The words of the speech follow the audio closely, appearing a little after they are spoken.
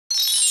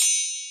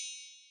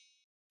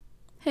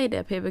Hey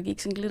there paper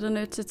geeks and glitter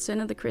nerds, it's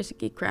Shin, the crazy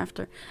geek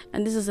crafter,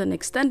 and this is an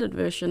extended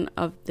version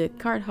of the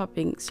card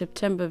hopping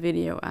September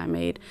video I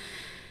made.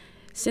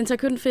 Since I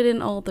couldn't fit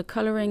in all the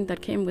coloring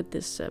that came with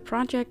this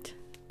project,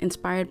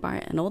 inspired by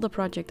an older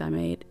project I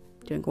made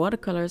doing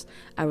watercolors,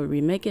 I will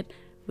remake it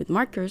with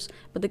markers,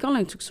 but the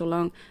coloring took so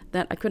long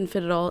that I couldn't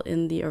fit it all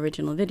in the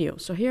original video.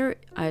 So here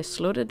I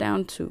slowed it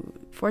down to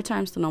 4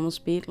 times the normal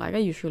speed like I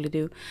usually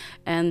do,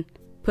 and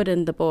put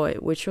in the boy,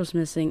 which was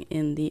missing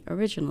in the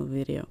original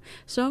video.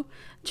 So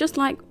just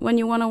like when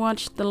you want to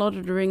watch The Lord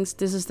of the Rings,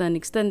 this is an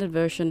extended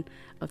version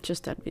of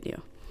just that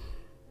video.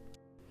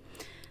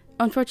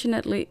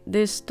 Unfortunately,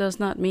 this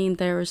does not mean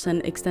there is an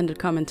extended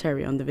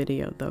commentary on the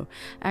video though.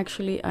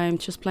 Actually, I'm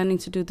just planning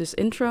to do this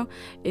intro.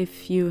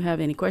 If you have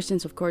any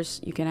questions, of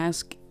course, you can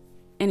ask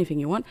anything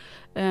you want.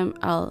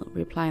 I'll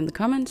reply in the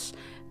comments,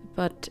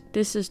 but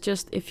this is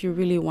just if you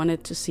really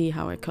wanted to see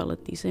how I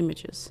colored these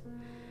images.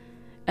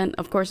 And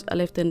of course I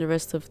left in the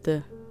rest of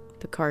the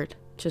card,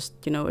 just,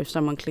 you know, if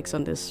someone clicks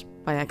on this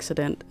by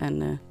accident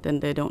and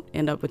then they don't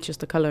end up with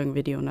just a coloring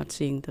video, not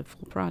seeing the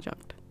full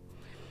project.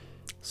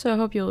 So I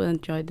hope you'll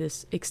enjoy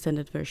this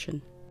extended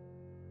version.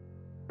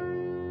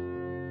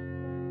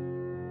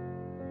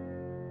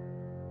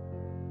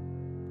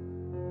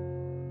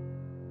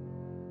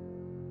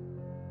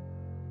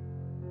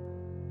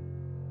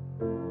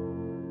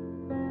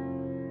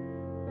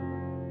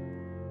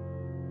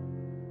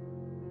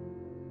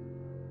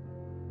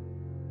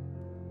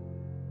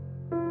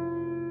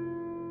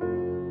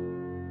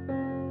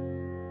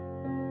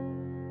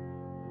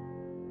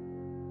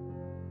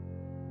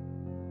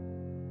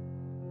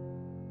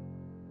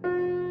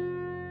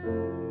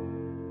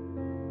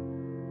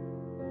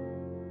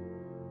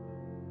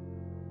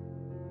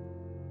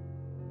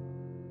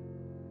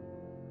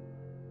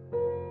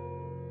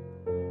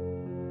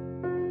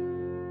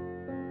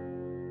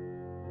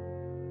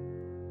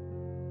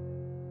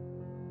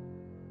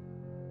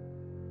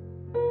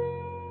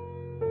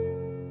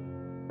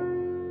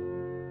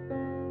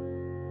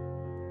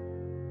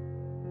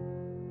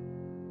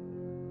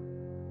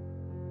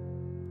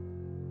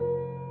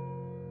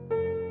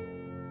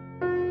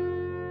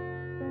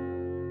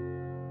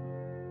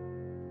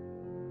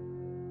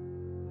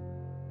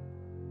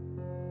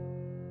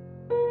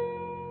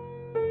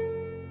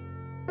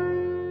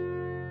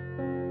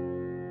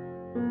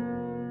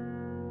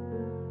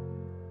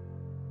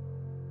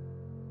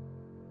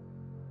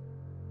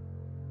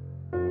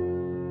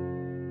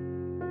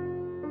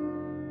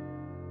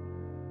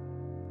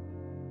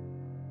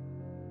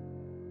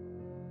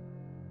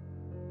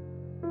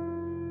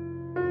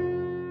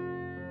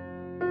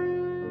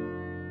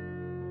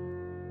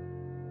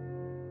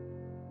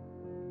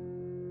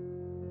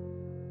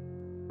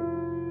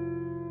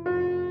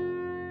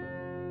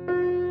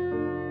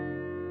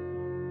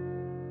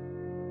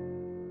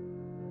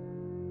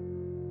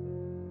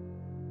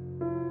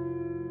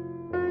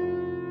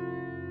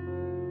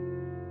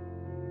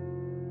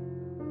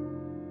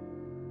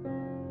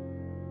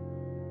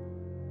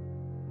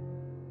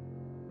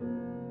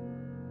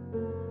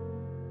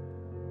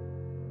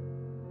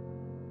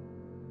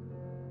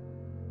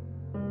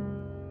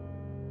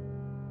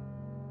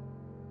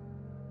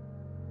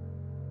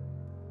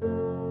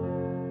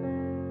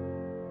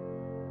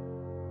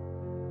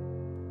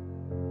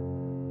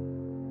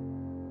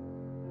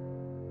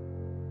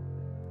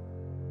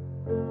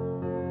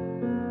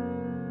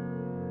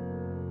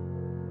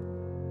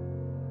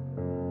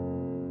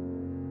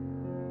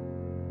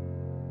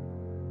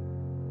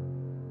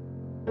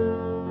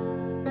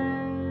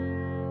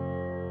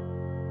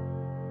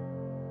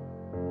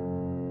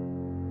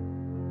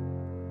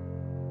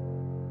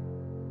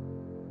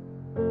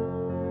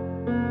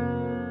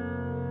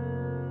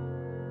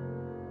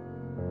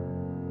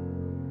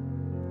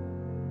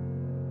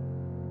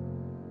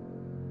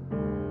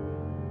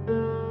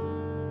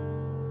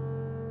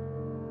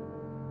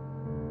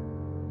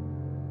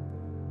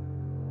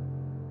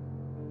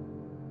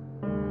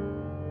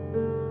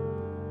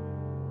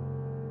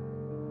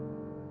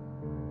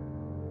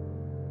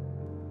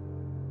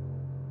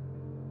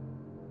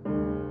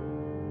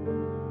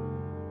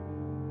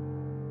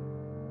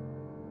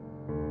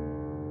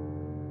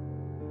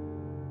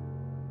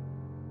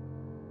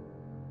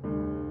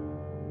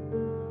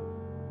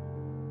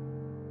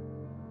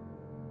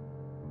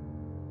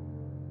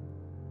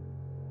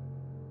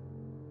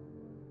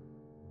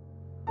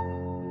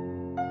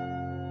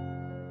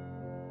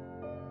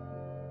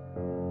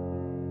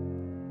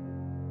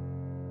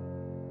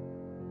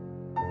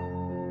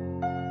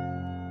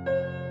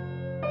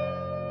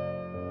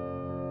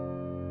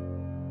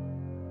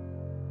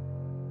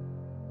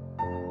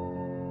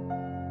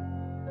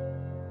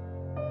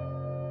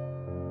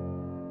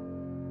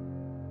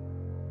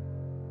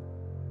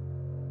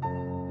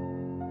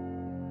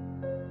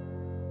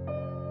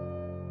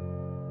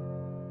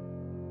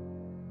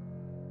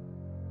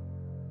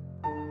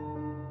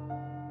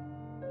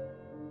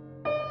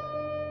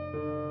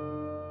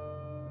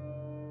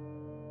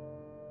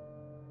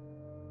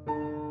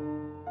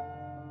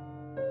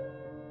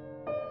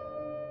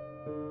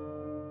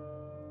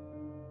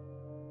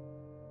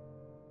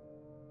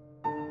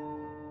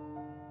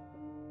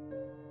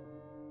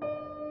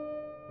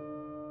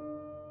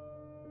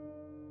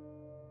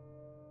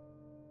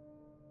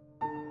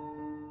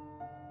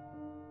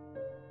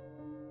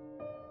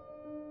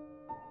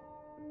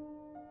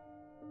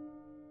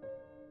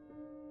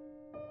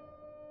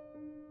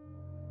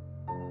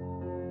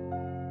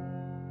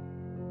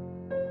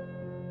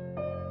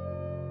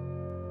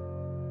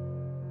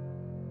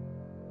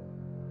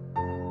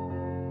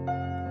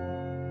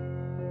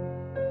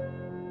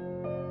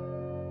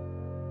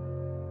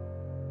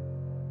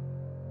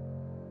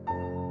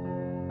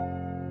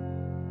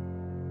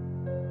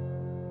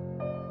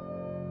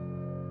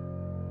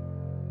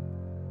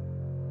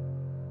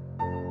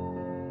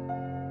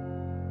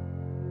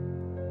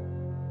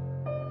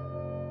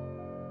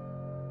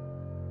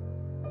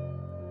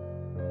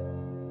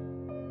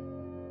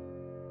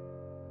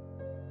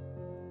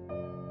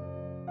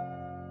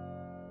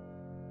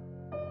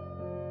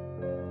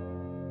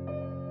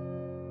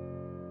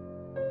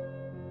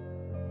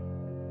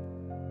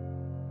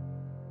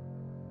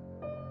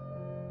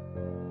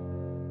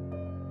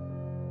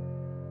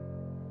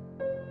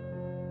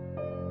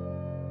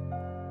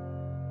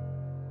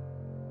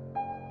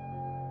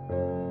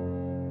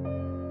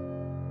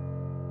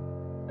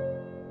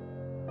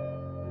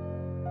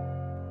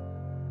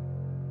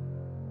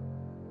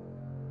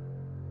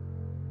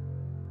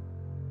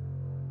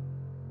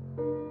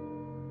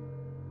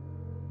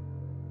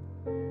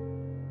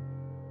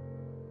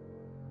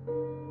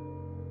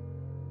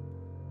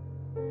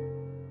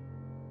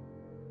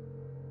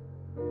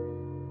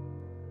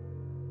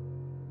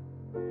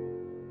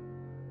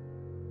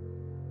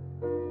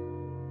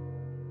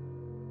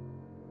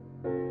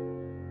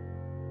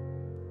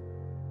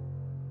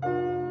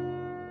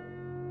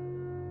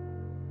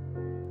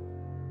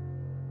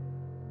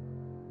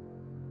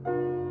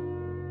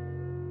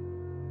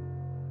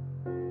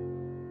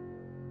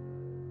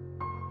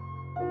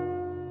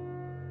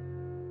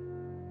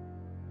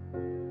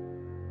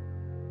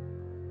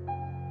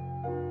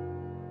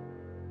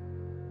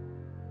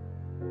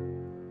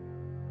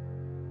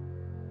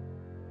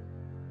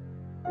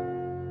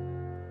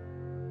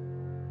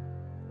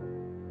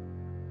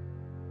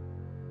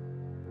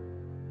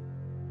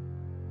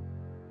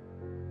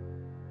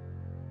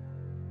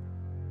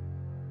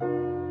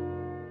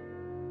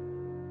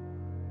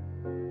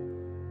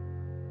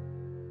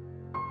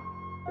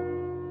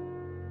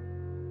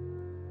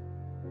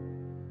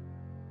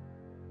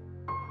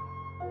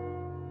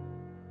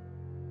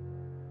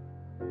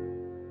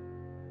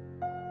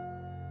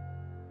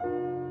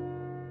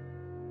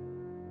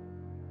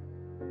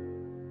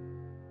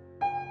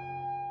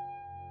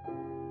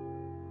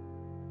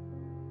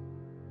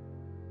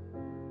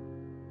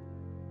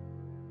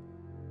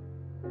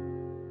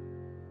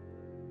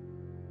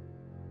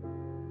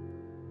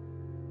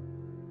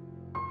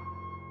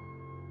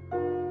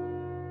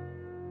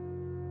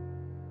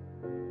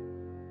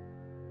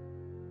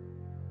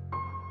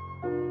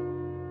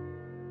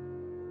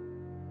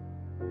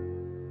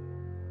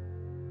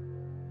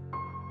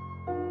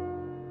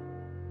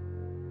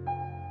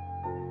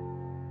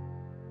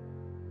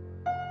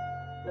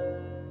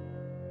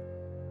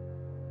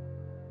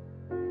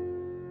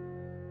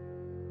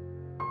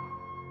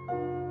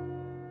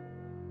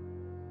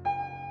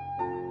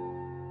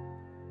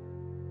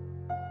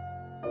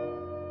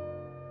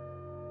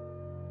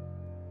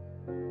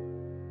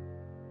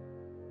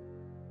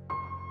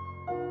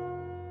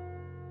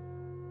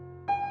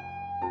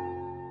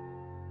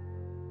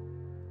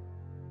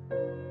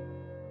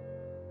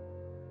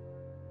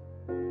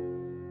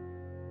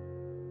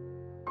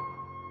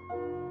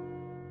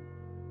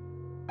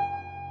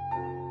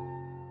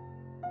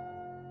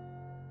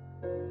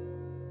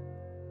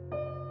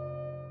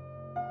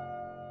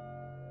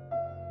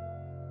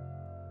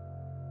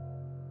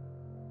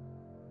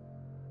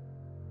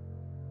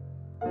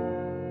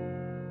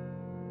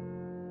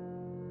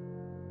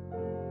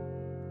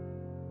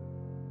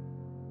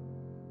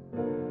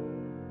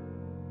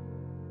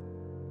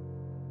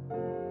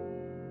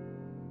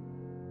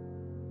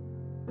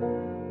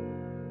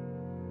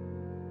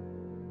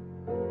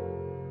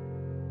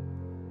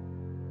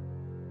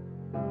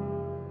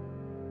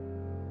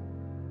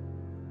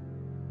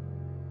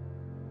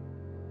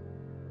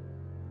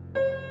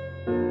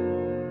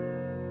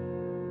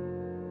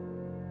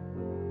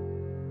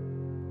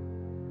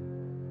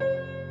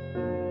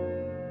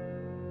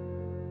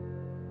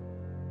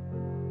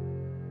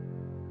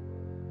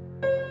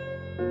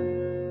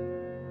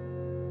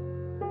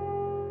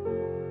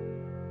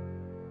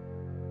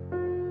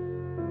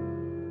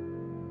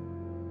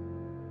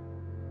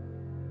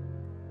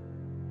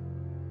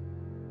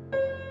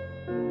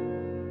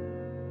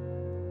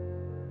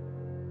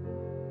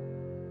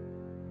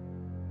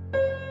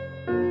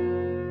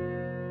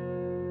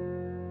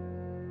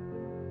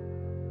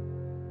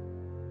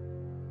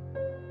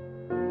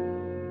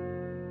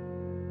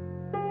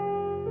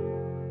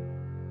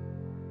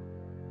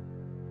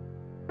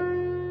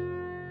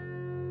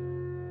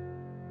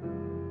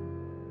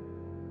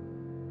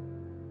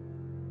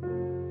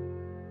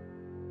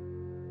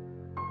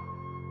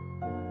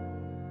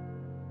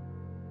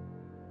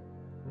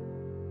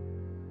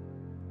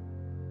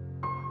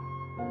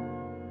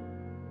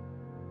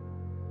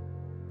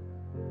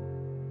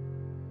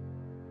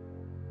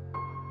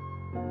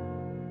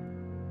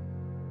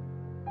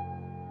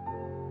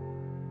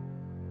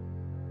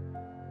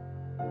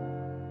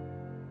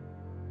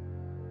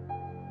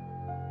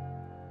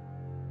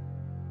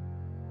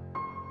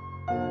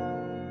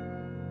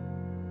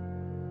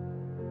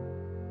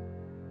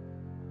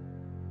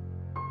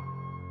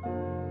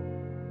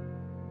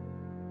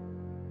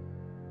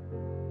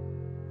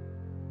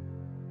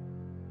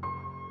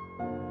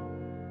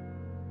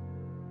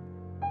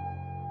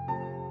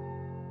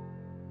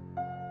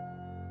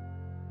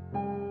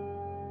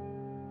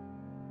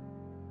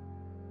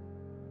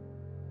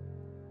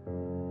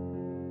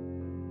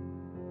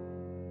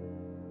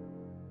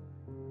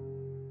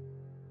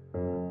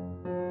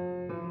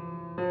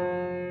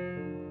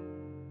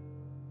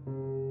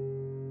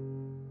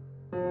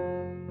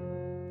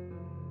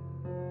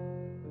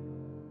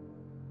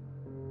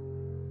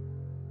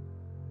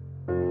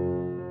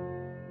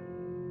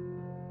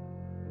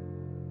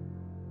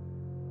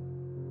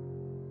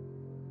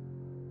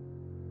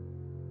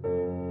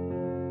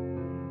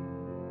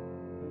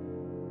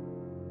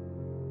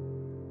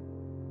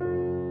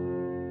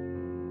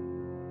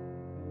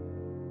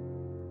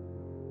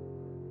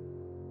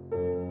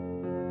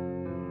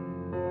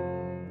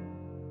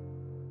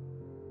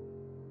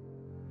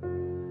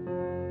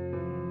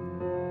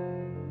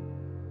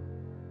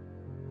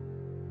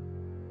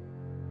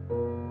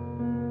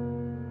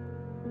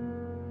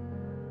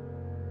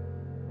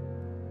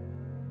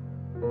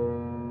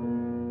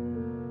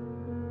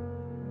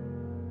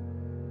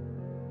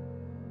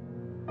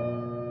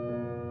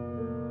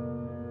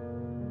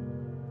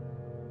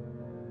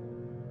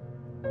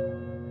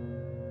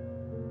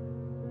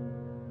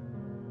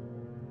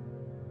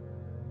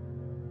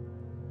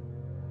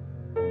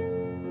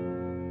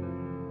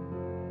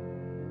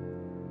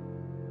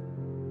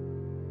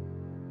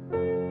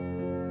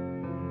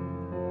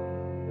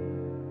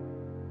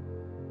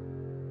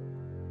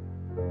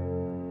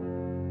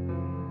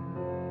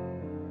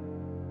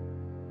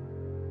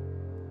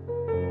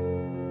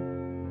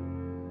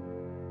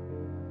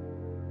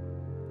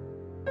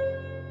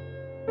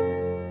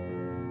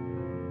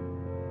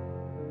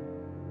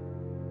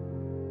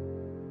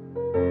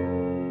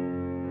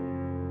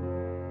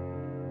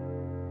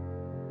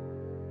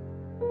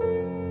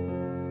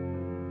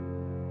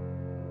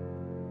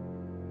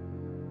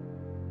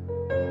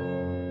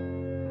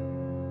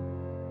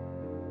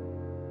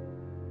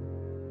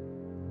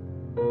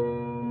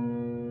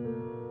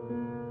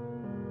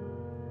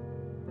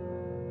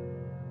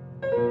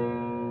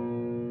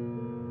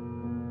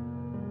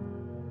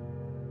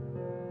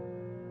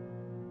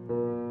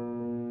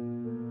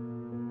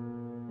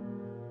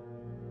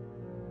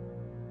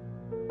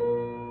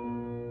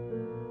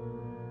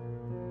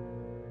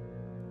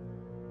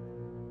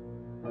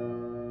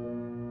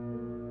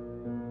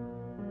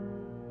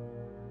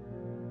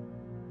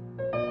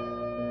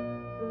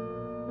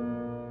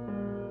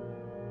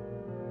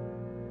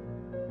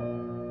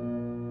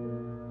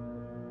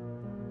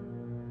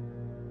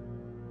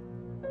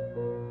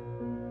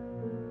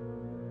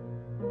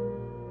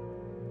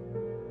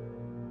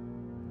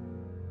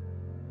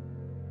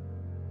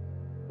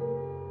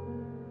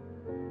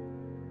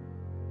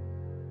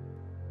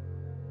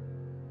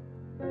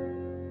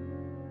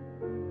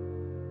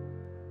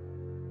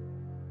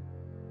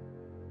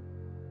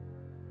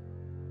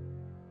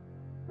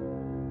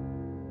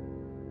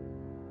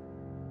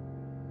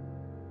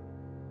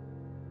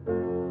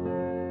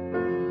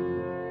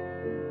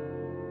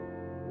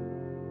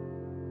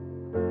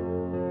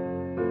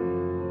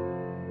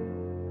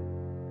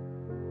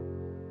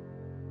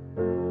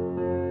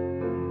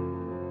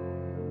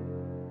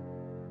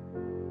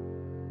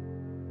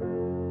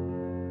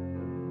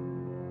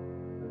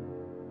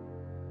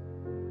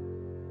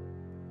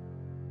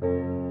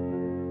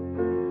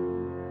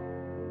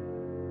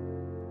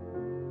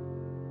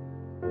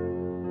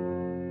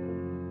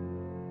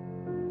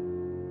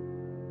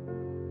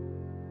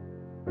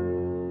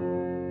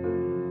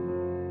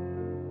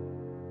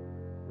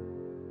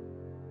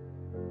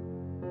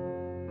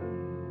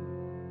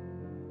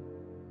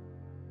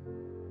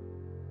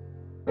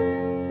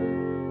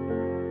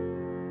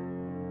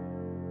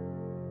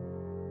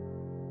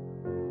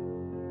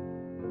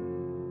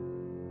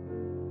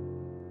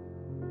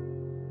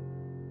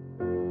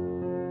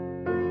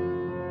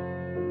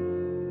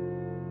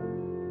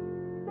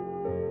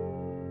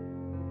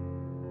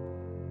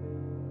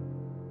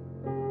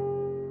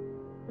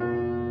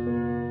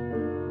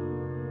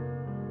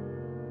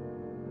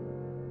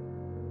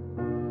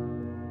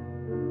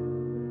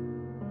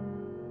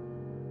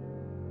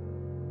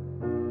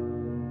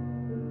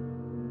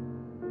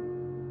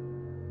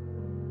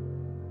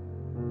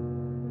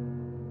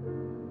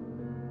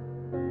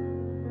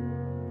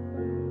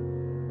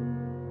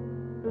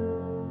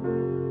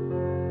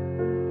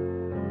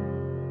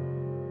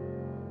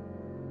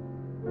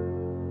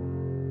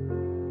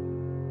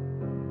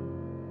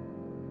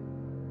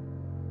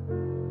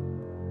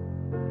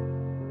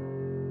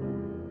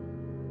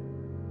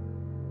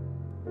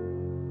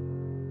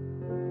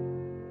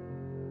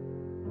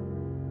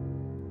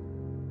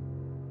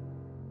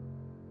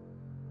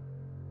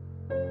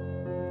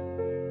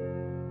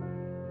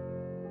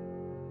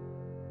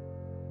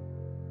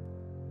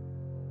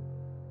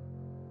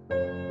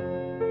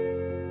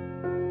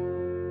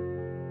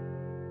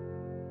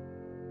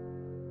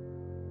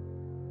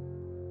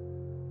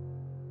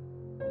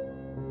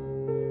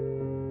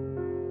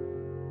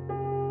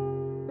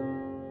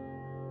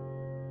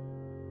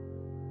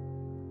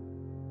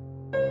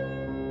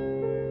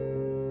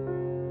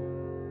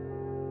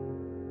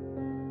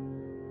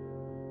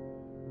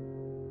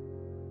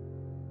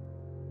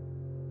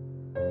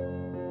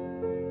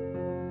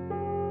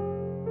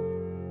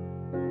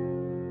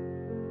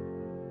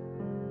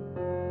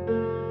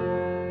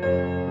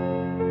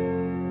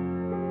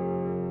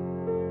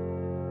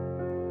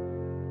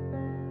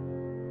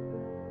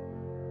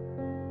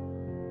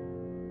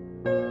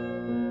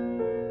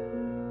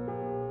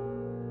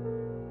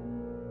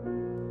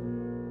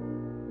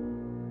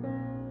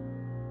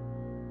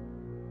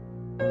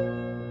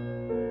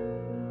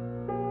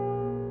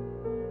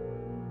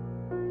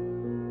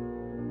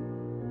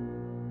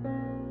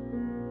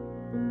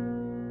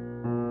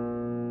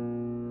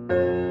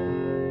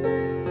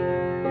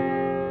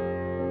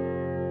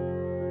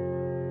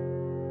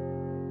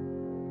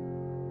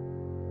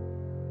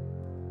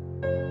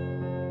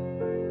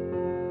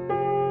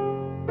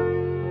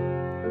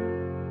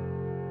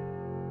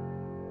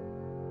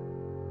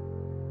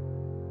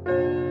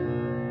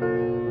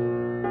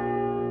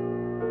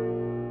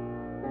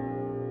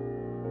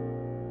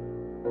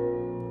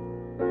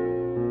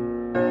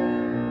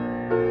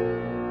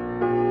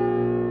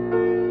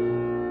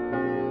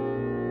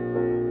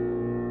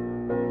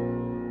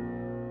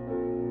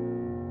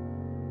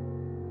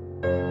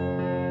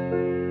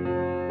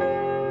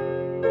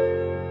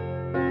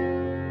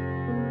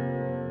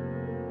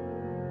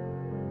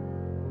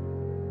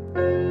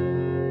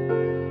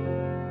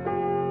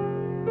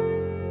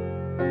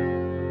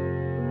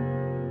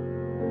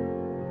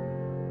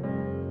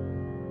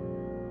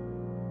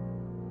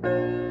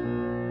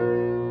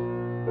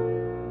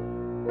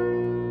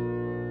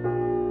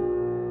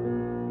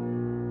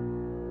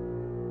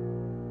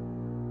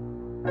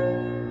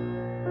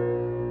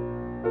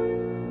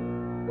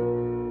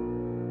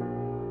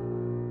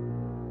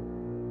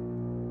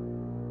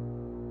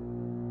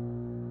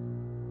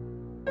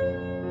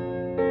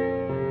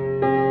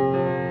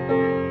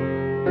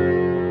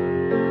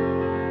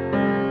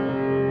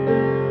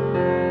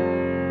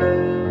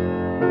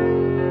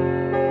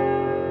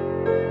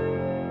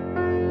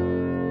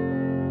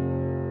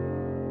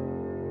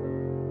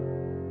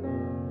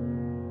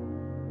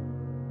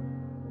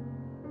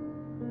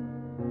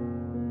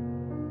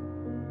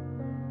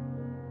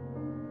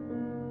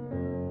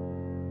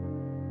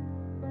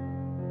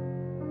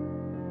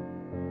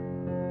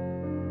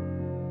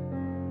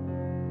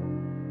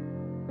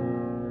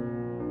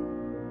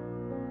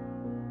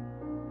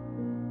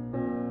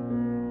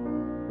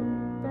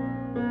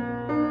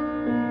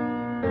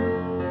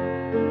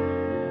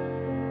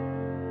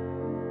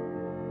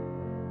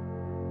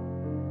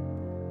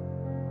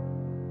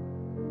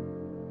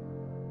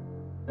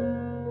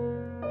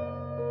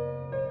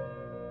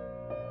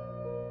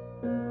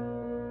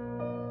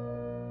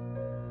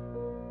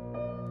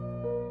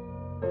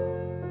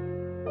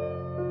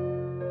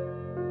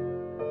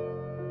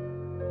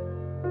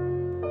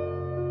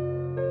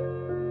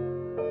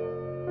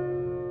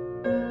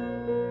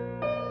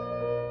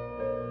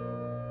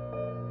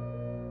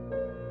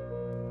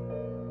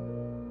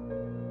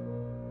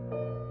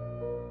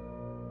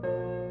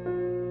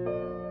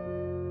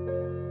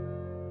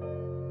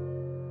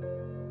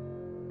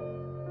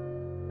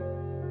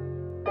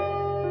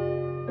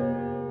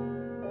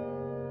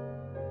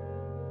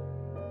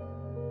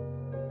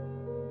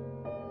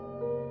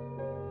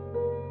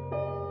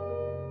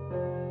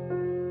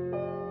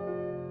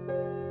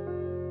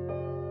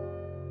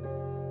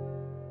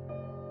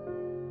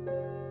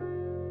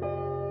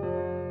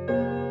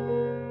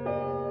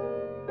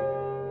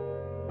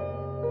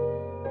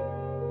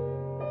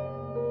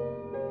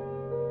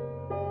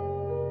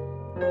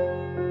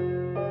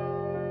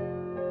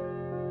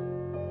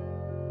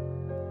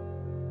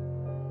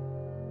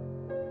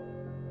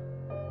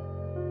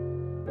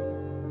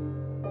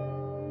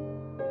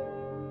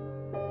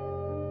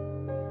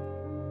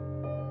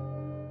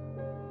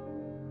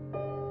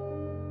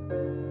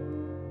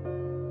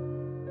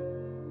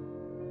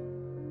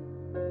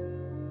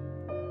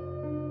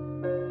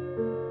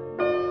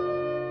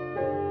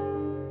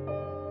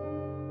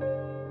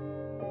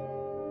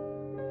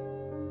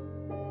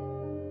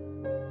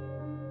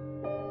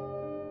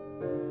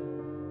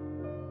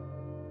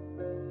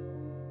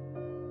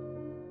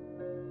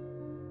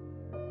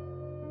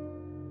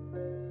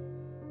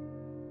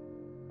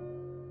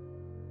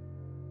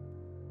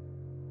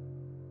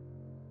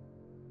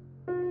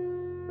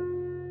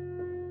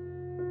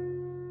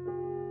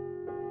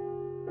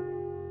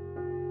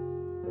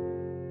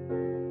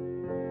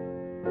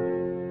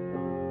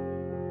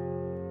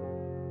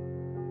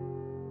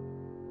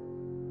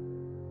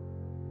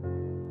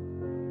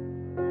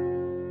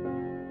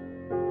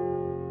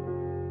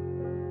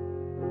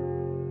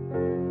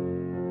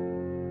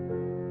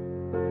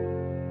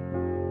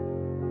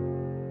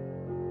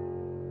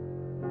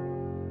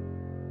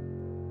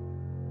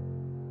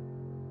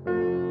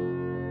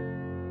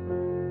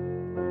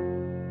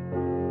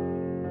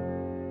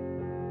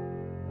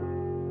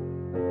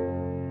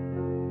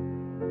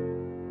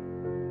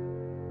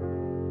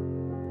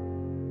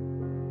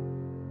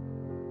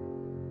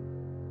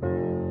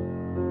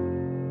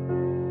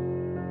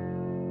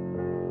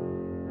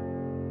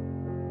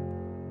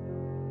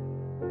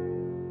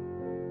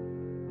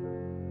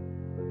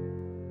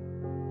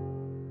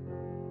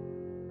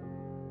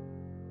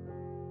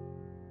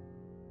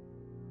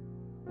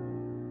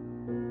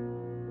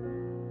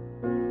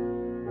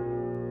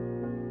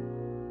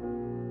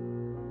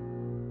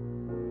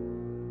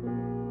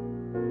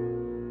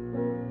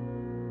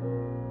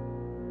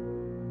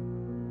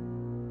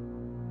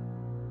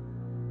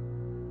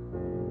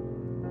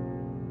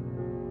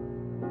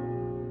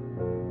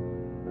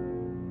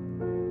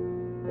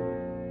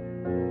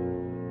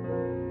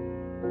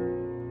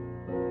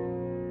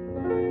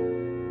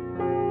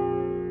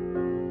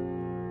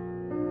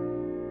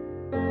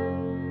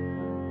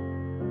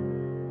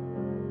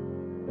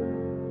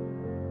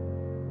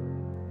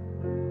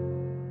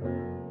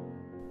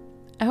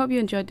 I hope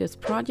you enjoyed this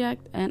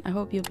project, and I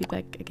hope you'll be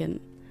back again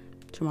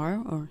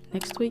tomorrow or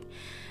next week.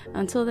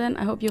 Until then,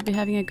 I hope you'll be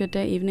having a good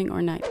day, evening,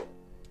 or night.